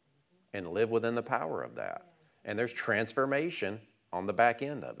you and live within the power of that. And there's transformation on the back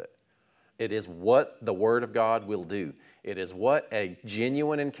end of it. It is what the Word of God will do. It is what a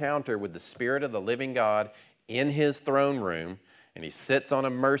genuine encounter with the Spirit of the living God in his throne room, and he sits on a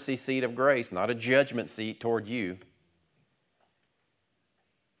mercy seat of grace, not a judgment seat toward you.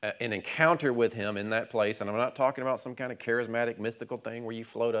 An encounter with him in that place, and I'm not talking about some kind of charismatic, mystical thing where you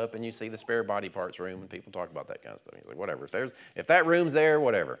float up and you see the spare body parts room and people talk about that kind of stuff. He's like, whatever. If that room's there,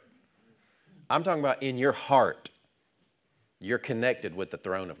 whatever. I'm talking about in your heart, you're connected with the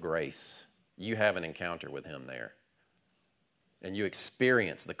throne of grace. You have an encounter with him there. And you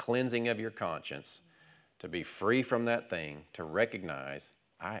experience the cleansing of your conscience to be free from that thing, to recognize,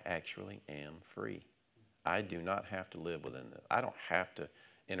 I actually am free. I do not have to live within this. I don't have to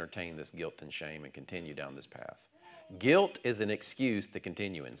entertain this guilt and shame and continue down this path. Guilt is an excuse to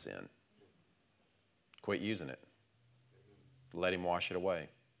continue in sin. Quit using it. Let him wash it away.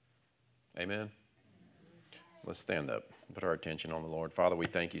 Amen? Let's stand up. Put our attention on the Lord. Father, we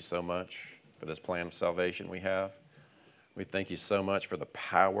thank you so much for this plan of salvation we have. We thank you so much for the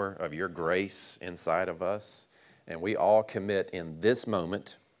power of your grace inside of us. And we all commit in this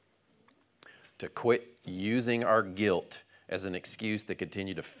moment to quit using our guilt as an excuse to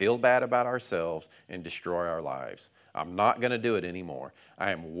continue to feel bad about ourselves and destroy our lives. I'm not going to do it anymore.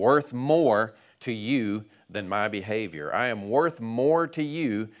 I am worth more to you than my behavior. I am worth more to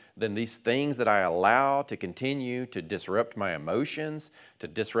you than these things that I allow to continue to disrupt my emotions, to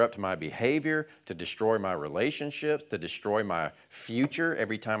disrupt my behavior, to destroy my relationships, to destroy my future.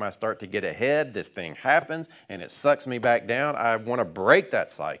 Every time I start to get ahead, this thing happens and it sucks me back down. I want to break that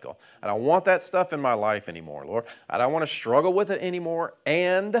cycle. I don't want that stuff in my life anymore, Lord. I don't want to struggle with it anymore,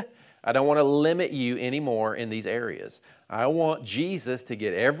 and I don't want to limit you anymore in these areas. I want Jesus to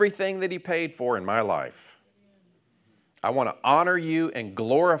get everything that he paid for in my life. I want to honor you and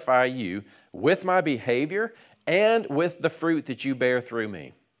glorify you with my behavior and with the fruit that you bear through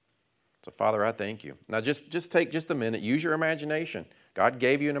me. So, Father, I thank you. Now, just take just a minute. Use your imagination. God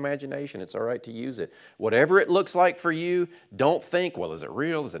gave you an imagination. It's all right to use it. Whatever it looks like for you, don't think, well, is it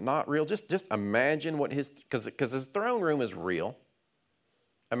real? Is it not real? Just imagine what because his throne room is real.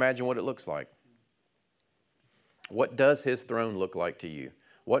 Imagine what it looks like. What does his throne look like to you?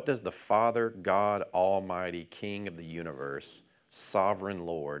 What does the Father, God Almighty, King of the universe, Sovereign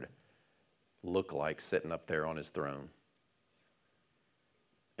Lord, look like sitting up there on his throne?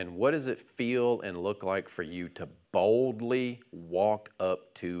 And what does it feel and look like for you to boldly walk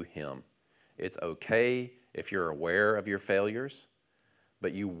up to him? It's okay if you're aware of your failures,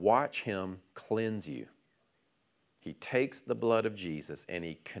 but you watch him cleanse you. He takes the blood of Jesus and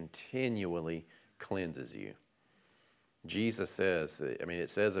he continually cleanses you. Jesus says, it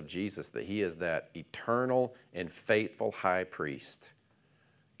says of Jesus that he is that eternal and faithful high priest,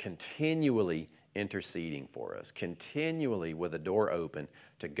 continually interceding for us, continually with a door open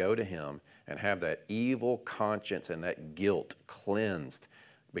to go to him and have that evil conscience and that guilt cleansed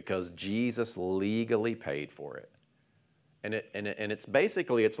because Jesus legally paid for it. And it's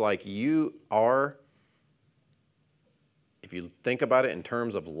basically, it's like you are, if you think about it in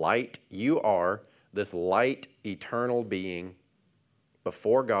terms of light, you are this light, eternal being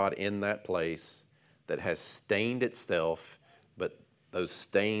before God in that place that has stained itself, but those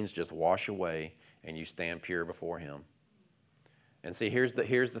stains just wash away and you stand pure before him. And see, here's the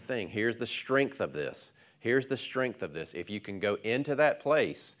thing. Here's the strength of this. Here's the strength of this. If you can go into that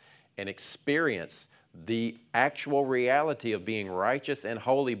place and experience the actual reality of being righteous and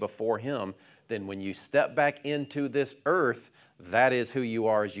holy before him, then when you step back into this earth, that is who you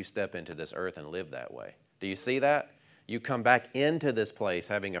are as you step into this earth and live that way. Do you see that? You come back into this place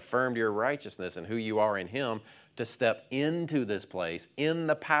having affirmed your righteousness and who you are in him to step into this place in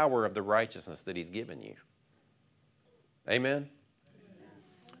the power of the righteousness that he's given you. Amen?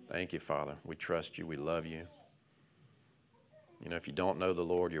 Thank you, Father. We trust you. We love you. If you don't know the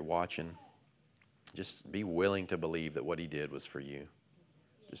Lord, you're watching. Just be willing to believe that what he did was for you.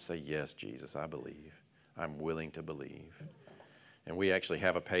 Just say, yes, Jesus, I believe. I'm willing to believe. And we actually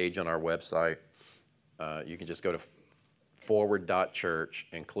have a page on our website. You can just go to forward.church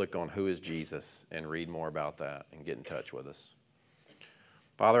and click on Who is Jesus and read more about that and get in touch with us.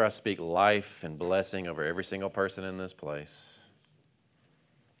 Father, I speak life and blessing over every single person in this place.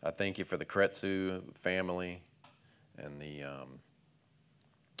 I thank you for the Kretzu family and the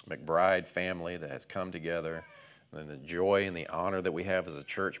McBride family that has come together, and the joy and the honor that we have as a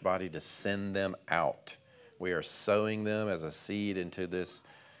church body to send them out. We are sowing them as a seed into this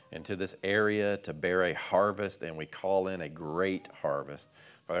area to bear a harvest, and we call in a great harvest.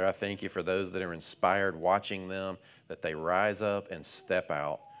 Father, I thank you for those that are inspired watching them, that they rise up and step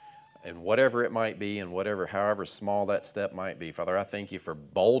out. And whatever it might be, and however small that step might be, Father, I thank you for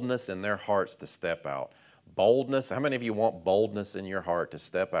boldness in their hearts to step out. Boldness. How many of you want boldness in your heart to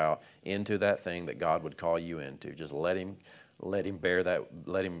step out into that thing that God would call you into? Just let him bear that,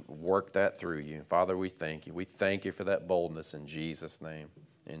 let him work that through you. Father, we thank you. We thank you for that boldness in Jesus' name.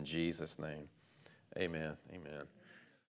 In Jesus' name. Amen. Amen.